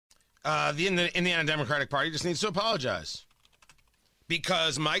The Indiana Democratic Party just needs to apologize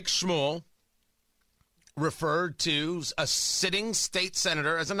because Mike Schmuel referred to a sitting state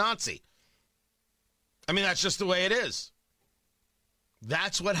senator as a Nazi. I mean, that's just the way it is.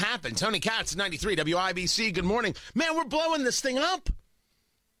 That's what happened. Tony Katz, 93 WIBC. Good morning. Man, we're blowing this thing up.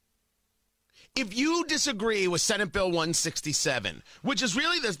 If you disagree with Senate Bill 167, which is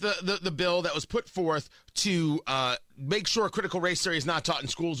really the bill that was put forth to make sure critical race theory is not taught in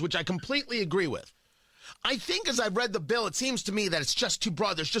schools, which I completely agree with. I think as I've read the bill, it seems to me that it's just too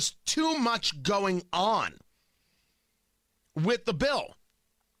broad. There's just too much going on with the bill.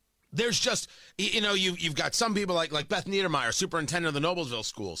 There's just, you've got some people like Beth Niedermeyer, superintendent of the Noblesville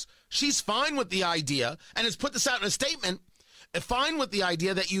schools. She's fine with the idea and has put this out in a statement. Fine with the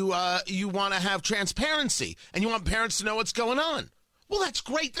idea that you want to have transparency and you want parents to know what's going on. Well, that's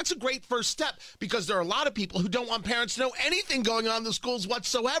great. That's a great first step because there are a lot of people who don't want parents to know anything going on in the schools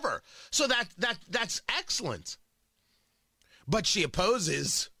whatsoever. So that's excellent. But she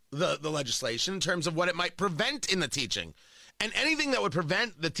opposes the legislation in terms of what it might prevent in the teaching. And anything that would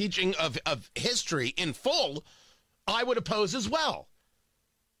prevent the teaching of history in full, I would oppose as well.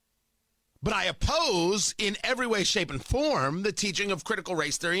 But I oppose in every way, shape, and form the teaching of critical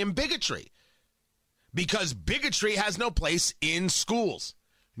race theory and bigotry. Because bigotry has no place in schools.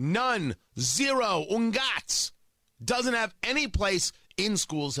 None. Zero. Ungats. Doesn't have any place in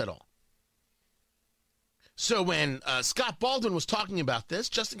schools at all. So when Scott Baldwin was talking about this,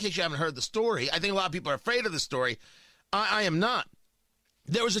 just in case you haven't heard the story, I think a lot of people are afraid of the story. I am not.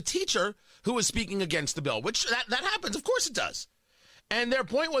 There was a teacher who was speaking against the bill, which that happens. Of course it does. And their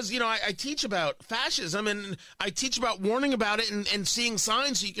point was, I teach about fascism and I teach about warning about it and seeing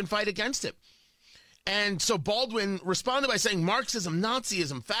signs so you can fight against it. And so Baldwin responded by saying, Marxism,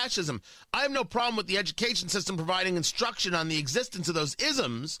 Nazism, fascism, I have no problem with the education system providing instruction on the existence of those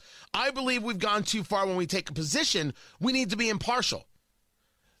isms. I believe we've gone too far when we take a position. We need to be impartial.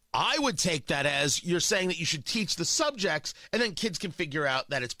 I would take that as you're saying that you should teach the subjects and then kids can figure out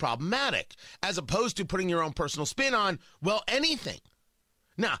that it's problematic, as opposed to putting your own personal spin on, well, anything.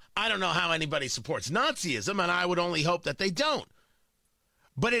 Now, I don't know how anybody supports Nazism, and I would only hope that they don't.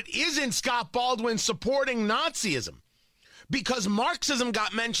 But it isn't Scott Baldwin supporting Nazism, because Marxism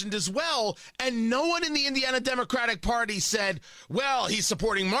got mentioned as well, and no one in the Indiana Democratic Party said, well, he's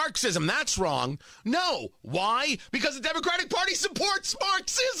supporting Marxism. That's wrong. No. Why? Because the Democratic Party supports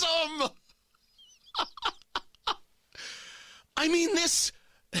Marxism. I mean,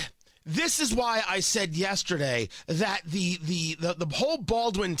 this is why I said yesterday that the whole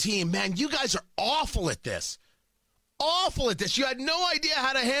Baldwin team, man, you guys are awful at this. Awful at this. You had no idea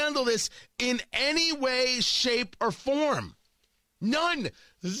how to handle this in any way, shape, or form. None.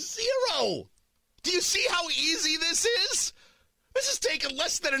 Zero. Do you see how easy this is? This has taken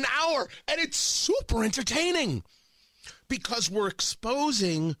less than an hour, and it's super entertaining because we're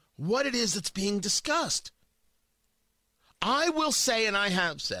exposing what it is that's being discussed. I will say, and I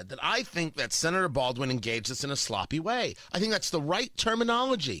have said, that I think that Senator Baldwin engaged us in a sloppy way. I think that's the right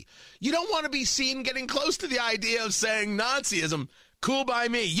terminology. You don't want to be seen getting close to the idea of saying Nazism, cool by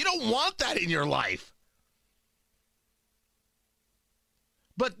me. You don't want that in your life.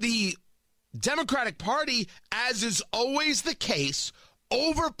 But the Democratic Party, as is always the case,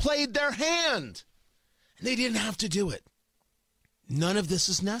 overplayed their hand. And they didn't have to do it. None of this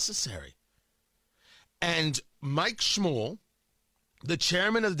is necessary. And Mike Schmuel, the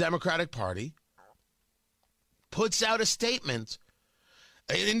chairman of the Democratic Party, puts out a statement.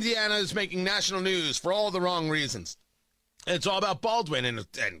 Indiana is making national news for all the wrong reasons. It's all about Baldwin, and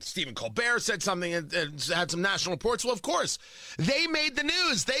Stephen Colbert said something and had some national reports. Well, of course, they made the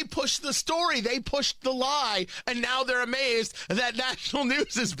news. They pushed the story. They pushed the lie, and now they're amazed that national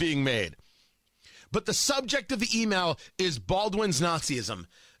news is being made. But the subject of the email is Baldwin's Nazism.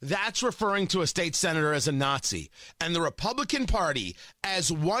 That's referring to a state senator as a Nazi. And the Republican Party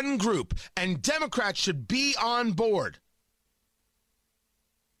as one group, and Democrats should be on board.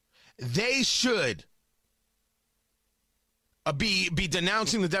 They should be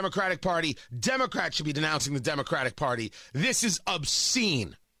denouncing the Democratic Party. Democrats should be denouncing the Democratic Party. This is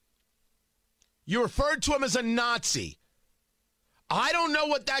obscene. You referred to him as a Nazi. I don't know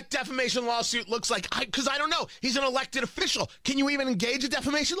what that defamation lawsuit looks like, because I don't know. He's an elected official. Can you even engage a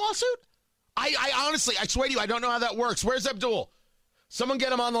defamation lawsuit? I honestly, I swear to you, I don't know how that works. Where's Abdul? Someone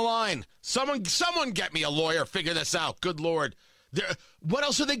get him on the line. Someone get me a lawyer. Figure this out. Good Lord. What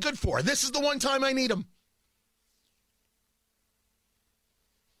else are they good for? This is the one time I need them.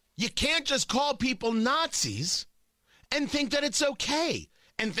 You can't just call people Nazis and think that it's okay,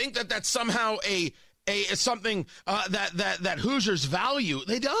 and think that that's somehow a something that Hoosiers value.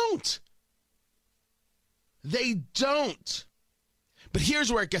 They don't. They don't. But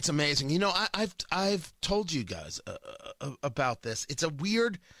here's where it gets amazing. You know, I've told you guys about this. It's a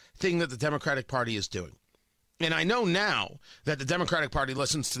weird thing that the Democratic Party is doing. And I know now that the Democratic Party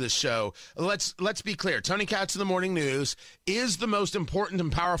listens to this show. Let's be clear. Tony Katz in the Morning News is the most important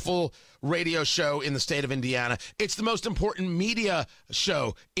and powerful radio show in the state of Indiana. It's the most important media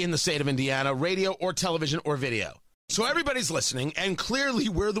show in the state of Indiana, radio or television or video. So everybody's listening, and clearly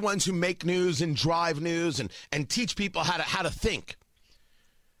we're the ones who make news and drive news and teach people how to think.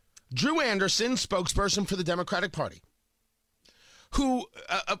 Drew Anderson, spokesperson for the Democratic Party, who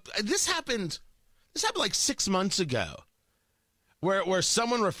this happened like 6 months ago, where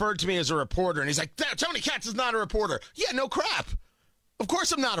someone referred to me as a reporter, and he's like, Tony Katz is not a reporter. Yeah, no crap. Of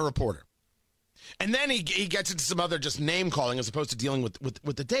course I'm not a reporter. And then he gets into some other just name calling as opposed to dealing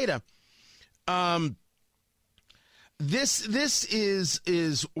with the data. This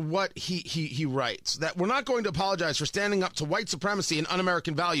is what he writes, that we're not going to apologize for standing up to white supremacy and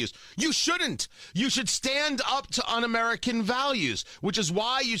un-American values. You shouldn't. You should stand up to un-American values, which is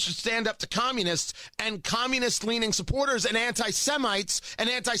why you should stand up to communists and communist-leaning supporters and anti-Semites and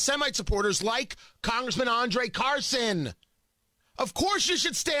anti-Semite supporters like Congressman Andre Carson. Of course you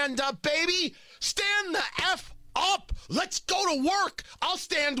should stand up, baby. Stand the F up. Let's go to work. I'll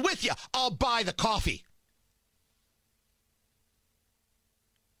stand with you. I'll buy the coffee.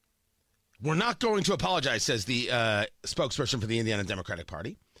 We're not going to apologize, says the spokesperson for the Indiana Democratic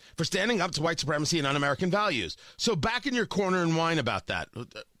Party, for standing up to white supremacy and un-American values. So back in your corner and whine about that.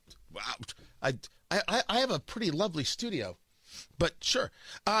 Wow. I have a pretty lovely studio, but sure.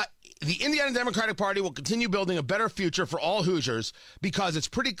 The Indiana Democratic Party will continue building a better future for all Hoosiers because it's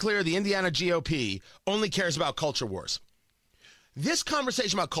pretty clear the Indiana GOP only cares about culture wars. This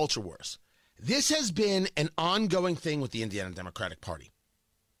conversation about culture wars, this has been an ongoing thing with the Indiana Democratic Party.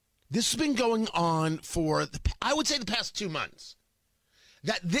 This has been going on for, I would say, the past 2 months.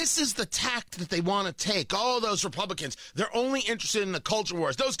 That this is the tact that they want to take. Oh, those Republicans, they're only interested in the culture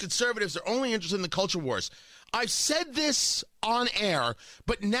wars. Those conservatives are only interested in the culture wars. I've said this on air,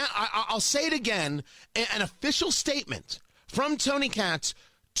 but now I'll say it again. An official statement from Tony Katz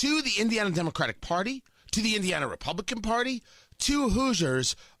to the Indiana Democratic Party, to the Indiana Republican Party, to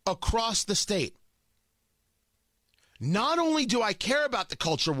Hoosiers across the state. Not only do I care about the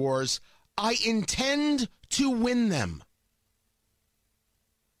culture wars, I intend to win them.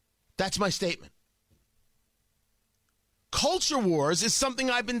 That's my statement. Culture wars is something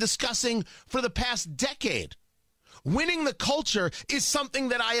I've been discussing for the past decade. Winning the culture is something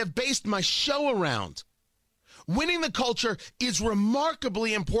that I have based my show around. Winning the culture is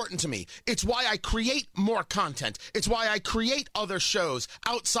remarkably important to me. It's why I create more content. It's why I create other shows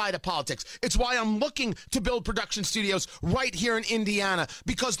outside of politics. It's why I'm looking to build production studios right here in Indiana,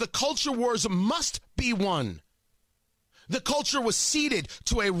 because the culture wars must be won. The culture was ceded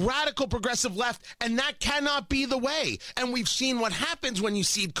to a radical progressive left, and that cannot be the way. And we've seen what happens when you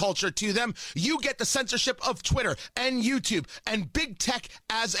cede culture to them. You get the censorship of Twitter and YouTube and big tech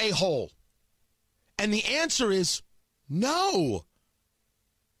as a whole. And the answer is no.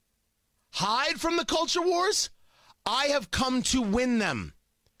 Hide from the culture wars? I have come to win them.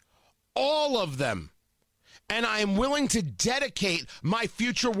 All of them. And I am willing to dedicate my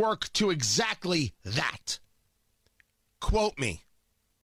future work to exactly that. Quote me.